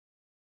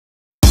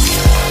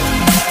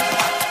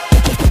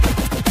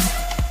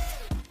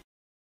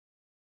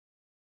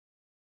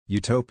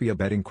Utopia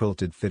Bedding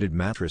Quilted Fitted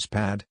Mattress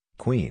Pad,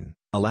 Queen,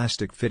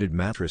 Elastic Fitted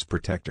Mattress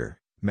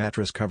Protector,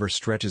 mattress cover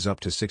stretches up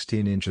to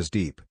 16 inches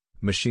deep,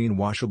 machine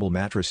washable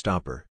mattress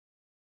stopper.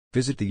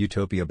 Visit the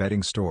Utopia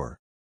Bedding store.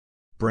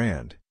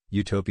 Brand,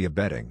 Utopia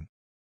Bedding.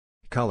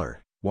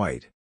 Color,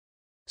 white.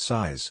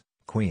 Size,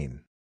 queen.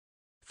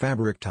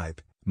 Fabric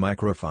type,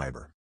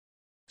 microfiber.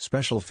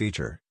 Special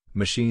feature,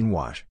 machine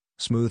wash,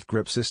 smooth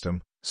grip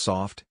system,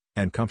 soft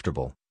and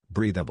comfortable,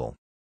 breathable.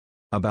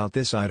 About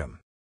this item.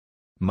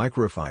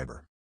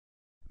 Microfiber.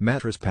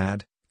 Mattress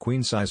pad,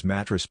 queen size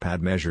mattress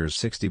pad measures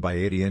 60 by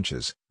 80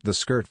 inches, the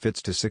skirt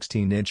fits to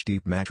 16-inch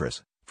deep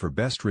mattress. For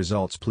best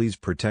results please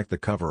protect the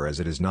cover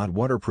as it is not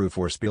waterproof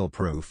or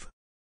spill-proof.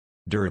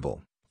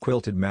 Durable,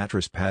 quilted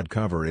mattress pad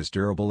cover is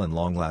durable and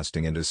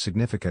long-lasting and is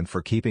significant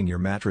for keeping your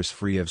mattress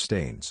free of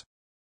stains.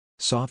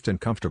 Soft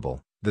and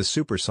comfortable, the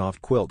super soft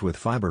quilt with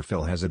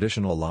fiberfill has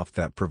additional loft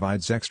that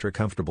provides extra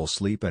comfortable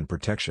sleep and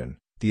protection.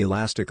 The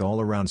elastic all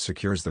around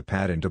secures the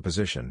pad into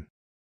position.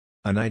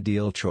 An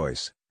ideal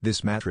choice,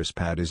 this mattress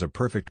pad is a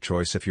perfect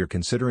choice if you're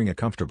considering a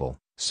comfortable,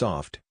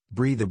 soft,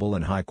 breathable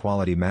and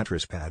high-quality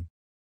mattress pad.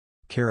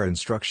 Care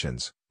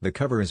instructions: the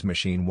cover is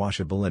machine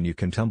washable and you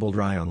can tumble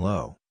dry on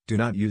low. Do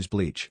not use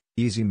bleach.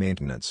 Easy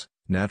maintenance,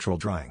 natural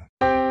drying.